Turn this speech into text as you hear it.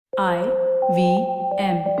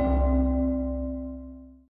IVM.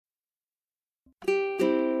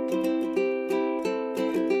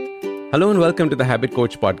 Hello and welcome to the Habit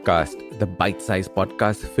Coach Podcast, the bite-sized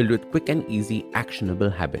podcast filled with quick and easy actionable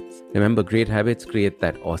habits. Remember, great habits create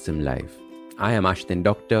that awesome life. I am Ashdin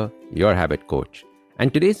Doctor, your habit coach.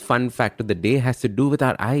 And today's fun fact of the day has to do with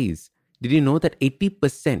our eyes. Did you know that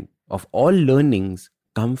 80% of all learnings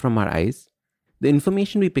come from our eyes? The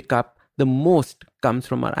information we pick up the most comes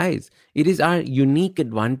from our eyes. It is our unique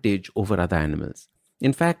advantage over other animals.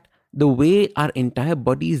 In fact, the way our entire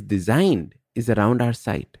body is designed is around our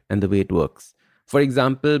sight and the way it works. For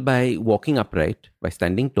example, by walking upright, by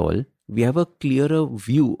standing tall, we have a clearer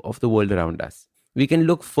view of the world around us. We can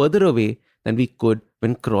look further away than we could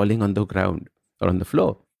when crawling on the ground or on the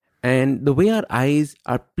floor. And the way our eyes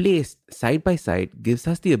are placed side by side gives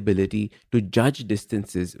us the ability to judge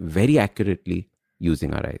distances very accurately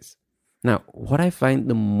using our eyes. Now, what I find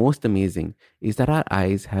the most amazing is that our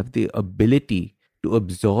eyes have the ability to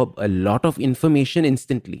absorb a lot of information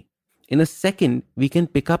instantly. In a second, we can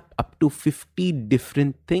pick up to 50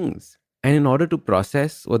 different things. And in order to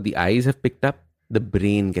process what the eyes have picked up, the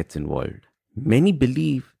brain gets involved. Many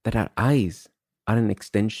believe that our eyes are an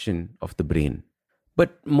extension of the brain.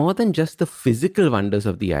 But more than just the physical wonders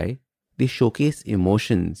of the eye, they showcase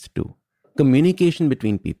emotions too. Communication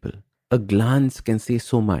between people. A glance can say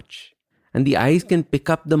so much. And the eyes can pick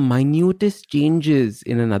up the minutest changes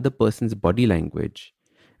in another person's body language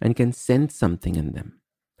and can sense something in them.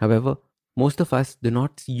 However, most of us do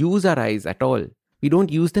not use our eyes at all. We don't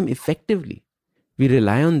use them effectively. We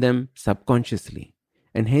rely on them subconsciously,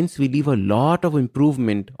 and hence we leave a lot of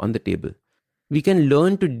improvement on the table. We can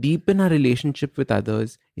learn to deepen our relationship with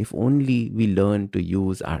others if only we learn to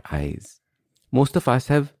use our eyes. Most of us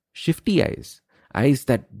have shifty eyes, eyes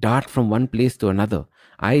that dart from one place to another,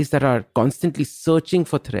 eyes that are constantly searching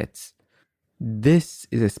for threats. This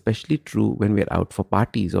is especially true when we're out for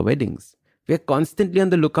parties or weddings. We're constantly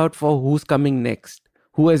on the lookout for who's coming next,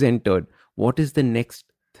 who has entered, what is the next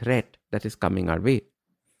threat that is coming our way.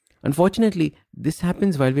 Unfortunately, this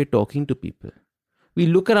happens while we're talking to people. We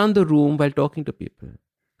look around the room while talking to people.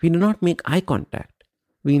 We do not make eye contact.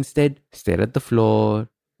 We instead stare at the floor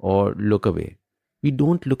or look away. We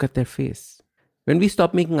don't look at their face. When we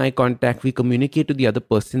stop making eye contact, we communicate to the other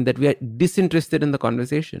person that we are disinterested in the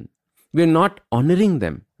conversation. We are not honoring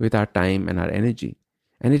them with our time and our energy.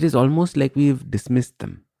 And it is almost like we've dismissed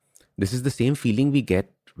them. This is the same feeling we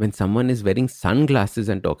get when someone is wearing sunglasses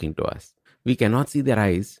and talking to us. We cannot see their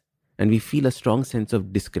eyes and we feel a strong sense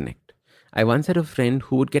of disconnect. I once had a friend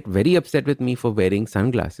who would get very upset with me for wearing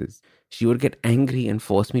sunglasses. She would get angry and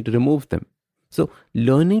force me to remove them. So,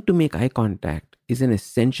 learning to make eye contact is an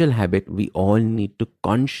essential habit we all need to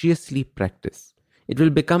consciously practice. It will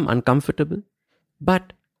become uncomfortable,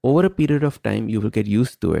 but over a period of time, you will get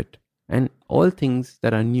used to it. And all things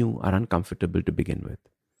that are new are uncomfortable to begin with.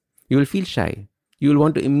 You will feel shy. You will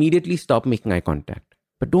want to immediately stop making eye contact.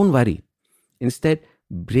 But don't worry. Instead,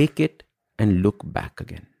 break it and look back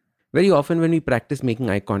again. Very often when we practice making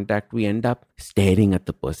eye contact, we end up staring at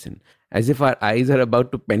the person as if our eyes are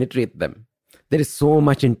about to penetrate them. There is so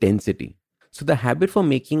much intensity. So the habit for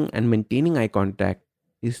making and maintaining eye contact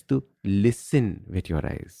is to listen with your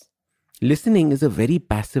eyes. Listening is a very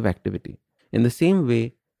passive activity. In the same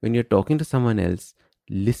way, when you're talking to someone else,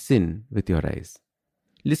 listen with your eyes.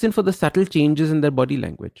 Listen for the subtle changes in their body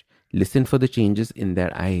language. Listen for the changes in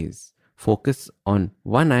their eyes. Focus on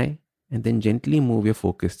one eye and then gently move your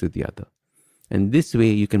focus to the other. And this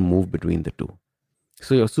way you can move between the two.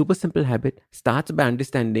 So your super simple habit starts by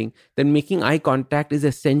understanding that making eye contact is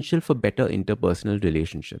essential for better interpersonal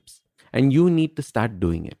relationships. And you need to start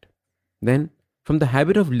doing it. Then, from the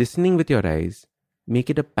habit of listening with your eyes, make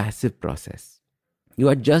it a passive process. You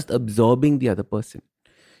are just absorbing the other person.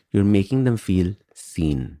 You're making them feel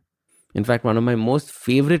seen. In fact, one of my most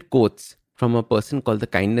favorite quotes from a person called the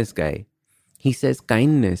Kindness Guy, he says,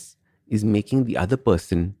 kindness is making the other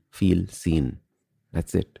person feel seen.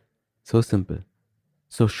 That's it. So simple.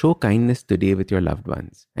 So show kindness today with your loved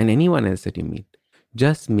ones and anyone else that you meet.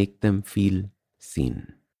 Just make them feel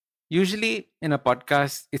seen. Usually in a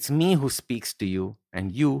podcast, it's me who speaks to you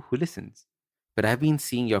and you who listens. But I've been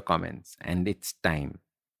seeing your comments and it's time.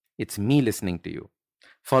 It's me listening to you.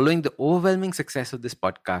 Following the overwhelming success of this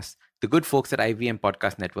podcast, the good folks at IVM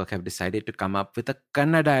Podcast Network have decided to come up with a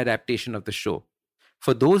Kannada adaptation of the show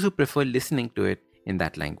for those who prefer listening to it in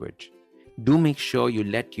that language. Do make sure you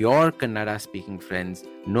let your Kannada speaking friends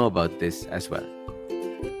know about this as well.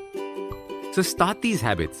 So start these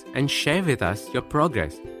habits and share with us your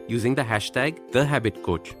progress using the hashtag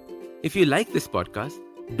 #TheHabitCoach. If you like this podcast,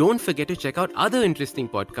 Don't forget to check out other interesting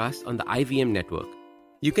podcasts on the IVM network.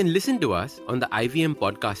 You can listen to us on the IVM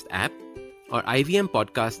Podcast app or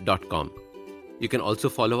ivmpodcast.com. You can also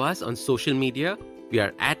follow us on social media. We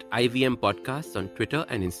are at IVM Podcasts on Twitter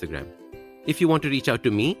and Instagram. If you want to reach out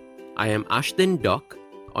to me, I am Ashdin Doc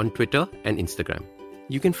on Twitter and Instagram.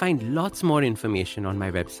 You can find lots more information on my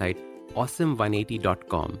website,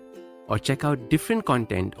 awesome180.com, or check out different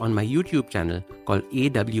content on my YouTube channel called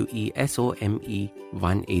AWESOME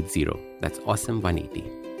 180. That's Awesome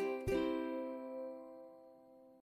 180.